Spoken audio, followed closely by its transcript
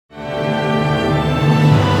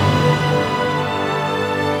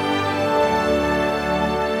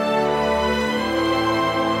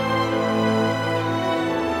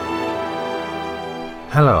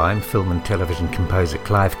Hello, I'm film and television composer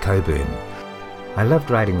Clive Coburn. I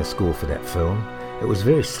loved writing the score for that film. It was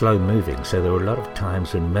very slow moving, so there were a lot of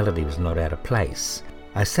times when melody was not out of place.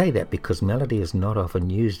 I say that because melody is not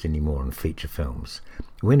often used anymore in feature films.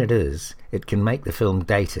 When it is, it can make the film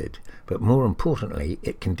dated, but more importantly,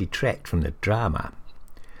 it can detract from the drama.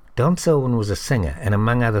 Don Selwyn was a singer, and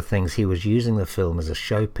among other things he was using the film as a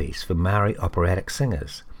showpiece for Maori operatic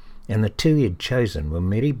singers, and the two he had chosen were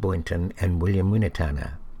Mary Boynton and William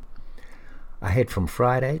Winitana. I had from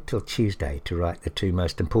Friday till Tuesday to write the two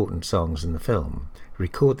most important songs in the film,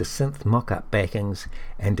 record the synth mock-up backings,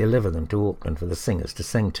 and deliver them to Auckland for the singers to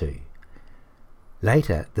sing to.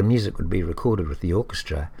 Later, the music would be recorded with the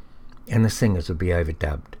orchestra, and the singers would be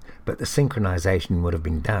overdubbed, but the synchronization would have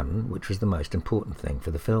been done, which was the most important thing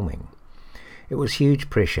for the filming. It was huge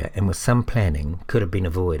pressure, and with some planning, could have been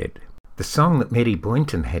avoided. The song that Mary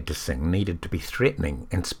Boynton had to sing needed to be threatening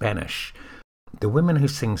in Spanish. The women who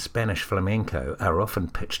sing Spanish flamenco are often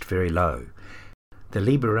pitched very low. The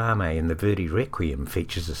Liberame in the Verdi Requiem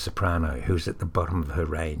features a soprano who's at the bottom of her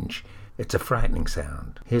range. It's a frightening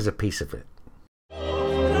sound. Here's a piece of it.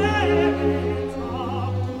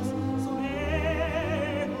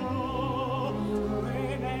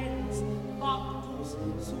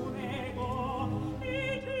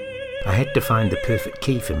 I had to find the perfect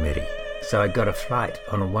key for Mary, so I got a flight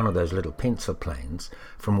on one of those little pencil planes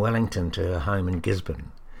from Wellington to her home in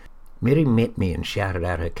Gisborne. Mary met me and shouted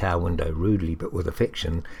out her car window rudely but with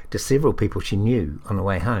affection to several people she knew on the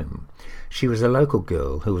way home. She was a local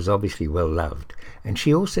girl who was obviously well loved, and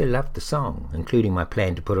she also loved the song, including my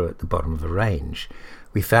plan to put her at the bottom of the range.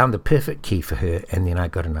 We found the perfect key for her, and then I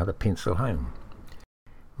got another pencil home.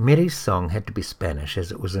 Mary's song had to be Spanish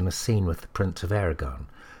as it was in a scene with the Prince of Aragon,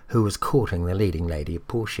 who was courting the leading lady of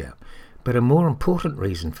Portia. But a more important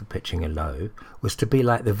reason for pitching her low was to be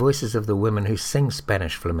like the voices of the women who sing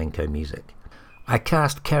Spanish flamenco music. I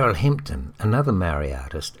cast Carol Hempton, another Maori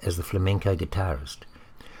artist, as the flamenco guitarist.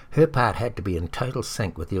 Her part had to be in total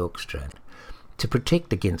sync with the orchestra. To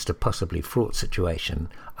protect against a possibly fraught situation,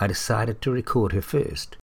 I decided to record her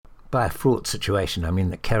first. By a fraught situation, I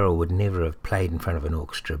mean that Carol would never have played in front of an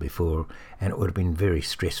orchestra before, and it would have been very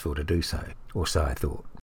stressful to do so, or so I thought.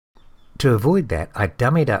 To avoid that, I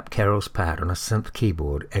dummied up Carol's part on a synth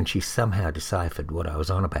keyboard, and she somehow deciphered what I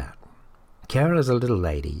was on about. Carol is a little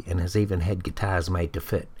lady and has even had guitars made to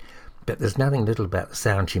fit, but there's nothing little about the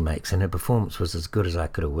sound she makes, and her performance was as good as I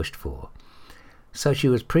could have wished for. So she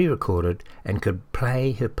was pre-recorded and could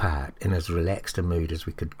play her part in as relaxed a mood as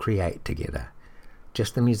we could create together,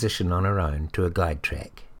 just the musician on her own to a guide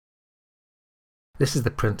track. This is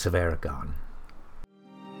the Prince of Aragon.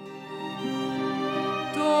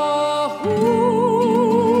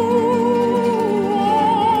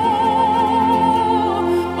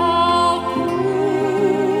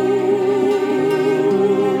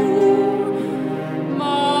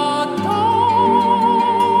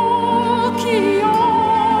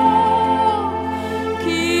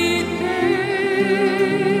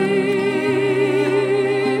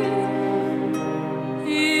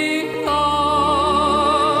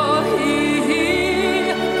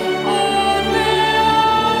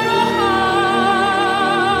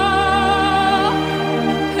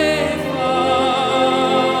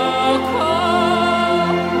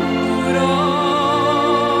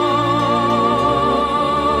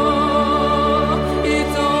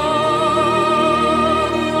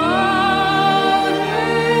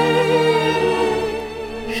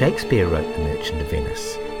 Shakespeare wrote The Merchant of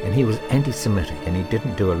Venice, and he was anti-Semitic, and he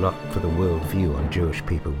didn't do a lot for the world view on Jewish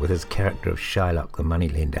people with his character of Shylock the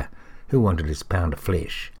moneylender, who wanted his pound of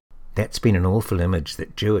flesh. That's been an awful image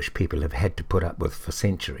that Jewish people have had to put up with for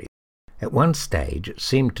centuries. At one stage, it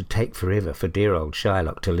seemed to take forever for dear old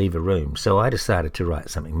Shylock to leave a room, so I decided to write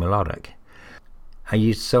something melodic. I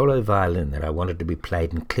used solo violin that I wanted to be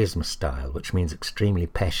played in klezmer style, which means extremely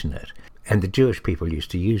passionate, and the Jewish people used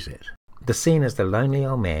to use it. The scene is the lonely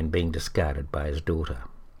old man being discarded by his daughter.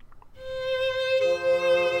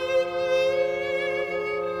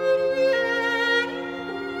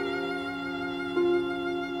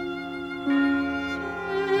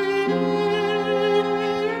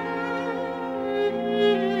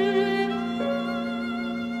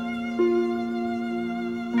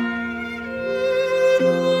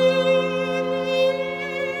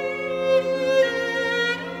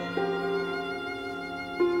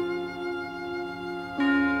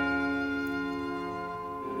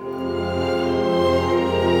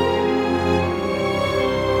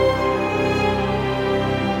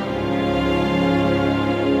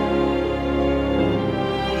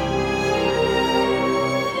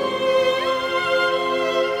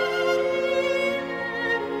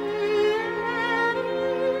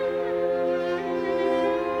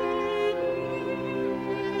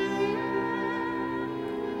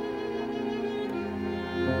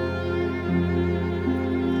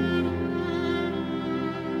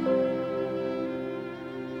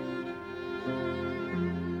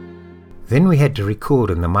 Then we had to record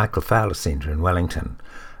in the Michael Fowler Centre in Wellington.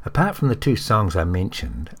 Apart from the 2 songs I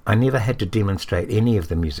mentioned, I never had to demonstrate any of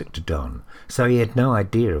the music to Don, so he had no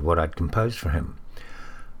idea of what I'd composed for him.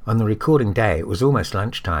 On the recording day, it was almost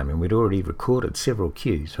lunchtime, and we'd already recorded several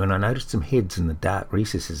cues when I noticed some heads in the dark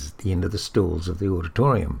recesses at the end of the stalls of the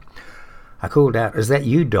auditorium. I called out, "Is that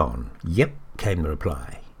you, Don?" "Yep," came the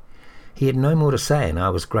reply. He had no more to say, and I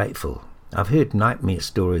was grateful. I've heard nightmare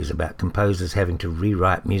stories about composers having to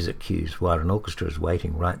rewrite music cues while an orchestra is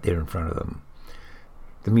waiting right there in front of them.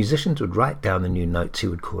 The musicians would write down the new notes he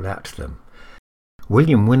would call out to them.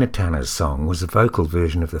 William Winatana's song was a vocal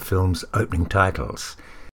version of the film's opening titles.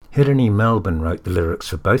 Hirini Melbourne wrote the lyrics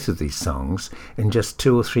for both of these songs in just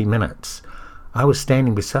 2 or 3 minutes. I was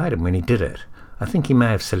standing beside him when he did it. I think he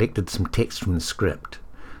may have selected some text from the script.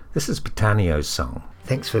 This is Patanio's song.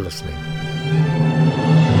 Thanks for listening.